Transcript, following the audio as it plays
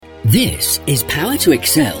This is Power to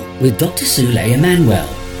Excel with Dr. Sule Emmanuel.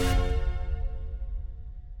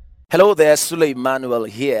 Hello there, Sule Emmanuel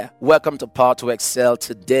here. Welcome to Power to Excel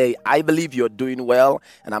today. I believe you're doing well,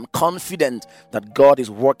 and I'm confident that God is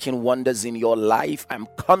working wonders in your life. I'm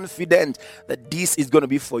confident that this is going to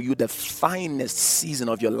be for you the finest season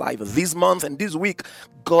of your life. This month and this week,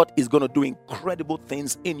 God is going to do incredible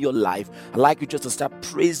things in your life. I'd like you just to start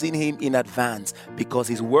praising Him in advance because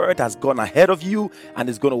His word has gone ahead of you and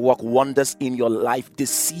is going to work wonders in your life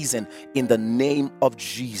this season in the name of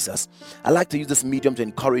Jesus. I'd like to use this medium to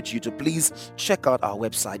encourage you to please check out our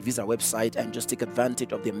website, visit our website, and just take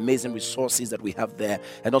advantage of the amazing resources that we have there,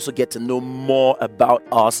 and also get to know more about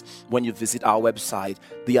us when you visit our website.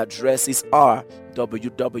 The addresses are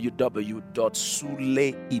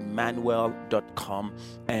www.suleemmanuel.com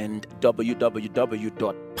and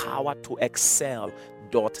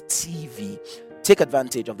www.powertoexcel.tv. Take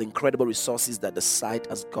advantage of the incredible resources that the site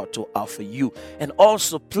has got to offer you. And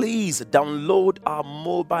also, please download our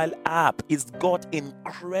mobile app. It's got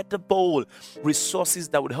incredible resources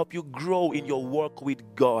that would help you grow in your work with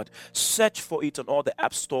God. Search for it on all the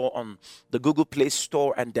App Store, on the Google Play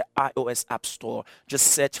Store and the iOS App Store. Just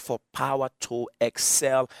search for Power to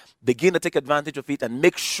Excel. Begin to take advantage of it and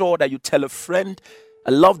make sure that you tell a friend,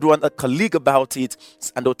 a loved one, a colleague about it,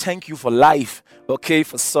 and they'll thank you for life, for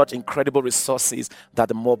such incredible resources that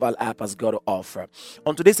the mobile app has got to offer.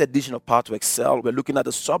 On today's edition of Power to Excel, we're looking at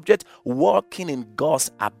the subject, walking in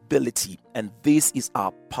God's ability, and this is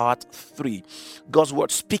our part 3. God's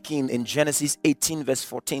word speaking in Genesis 18 verse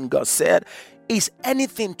 14, God said, "Is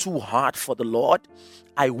anything too hard for the Lord?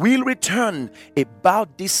 I will return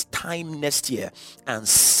about this time next year, and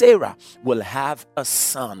Sarah will have a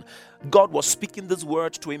son." God was speaking this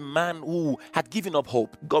word to a man who had given up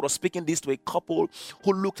hope. God was speaking this to a couple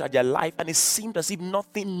who looked at their life and it seemed as if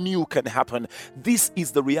nothing new can happen. This is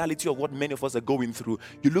the reality of what many of us are going through.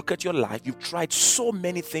 You look at your life, you've tried so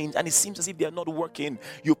many things and it seems as if they are not working.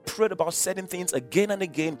 You prayed about certain things again and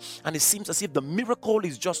again and it seems as if the miracle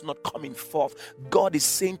is just not coming forth. God is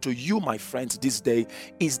saying to you, my friends, this day,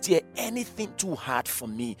 is there anything too hard for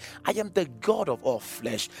me? I am the God of all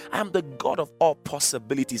flesh. I am the God of all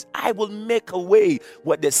possibilities. I will make a way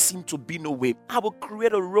where there seems to be no way. I will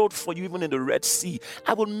create a road for you even in the Red Sea.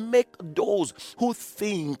 I will make those who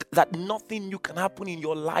think that nothing new can happen in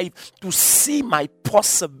your life to see my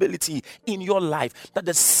possibility in your life. That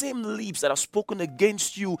the same lips that have spoken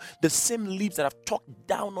against you, the same lips that have talked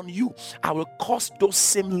down on you, I will cause those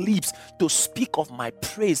same lips to speak of my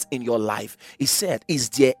praise in your life. He said, "Is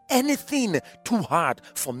there anything too hard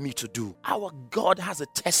for me to do?" Our God has a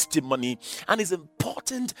testimony, and it's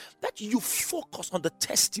important that you focus on the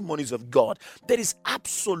testimonies of God. There is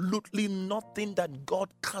absolutely nothing that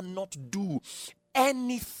God cannot do.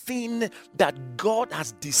 Anything that God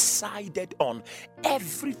has decided on,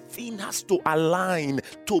 everything has to align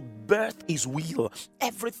to birth His will.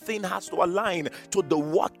 Everything has to align to the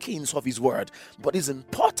workings of His word. But it's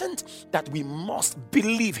important that we must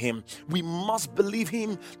believe Him. We must believe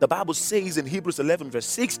Him. The Bible says in Hebrews 11 verse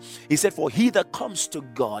 6, He said, "For he that comes to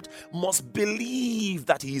God must believe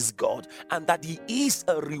that He is God and that He is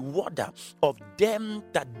a rewarder of them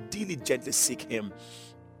that diligently seek Him."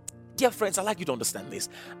 Dear friends, I'd like you to understand this.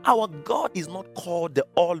 Our God is not called the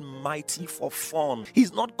Almighty for fun.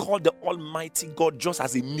 He's not called the Almighty God just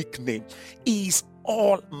as a nickname. He is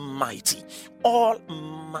Almighty. All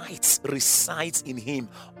might resides in Him.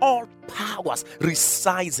 All powers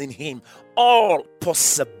resides in Him. All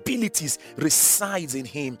possibilities resides in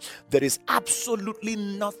Him. There is absolutely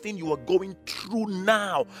nothing you are going through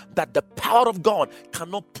now that the power of God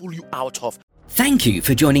cannot pull you out of. Thank you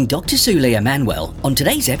for joining Dr. Sule Emmanuel on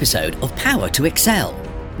today's episode of Power to Excel.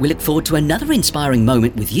 We look forward to another inspiring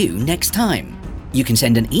moment with you next time. You can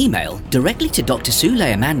send an email directly to Dr. Sule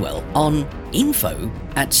Emmanuel on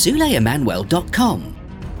info@suleemmanuel.com.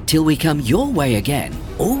 Till we come your way again,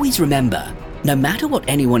 always remember, no matter what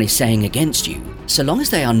anyone is saying against you, so long as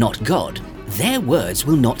they are not God, their words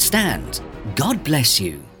will not stand. God bless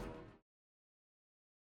you.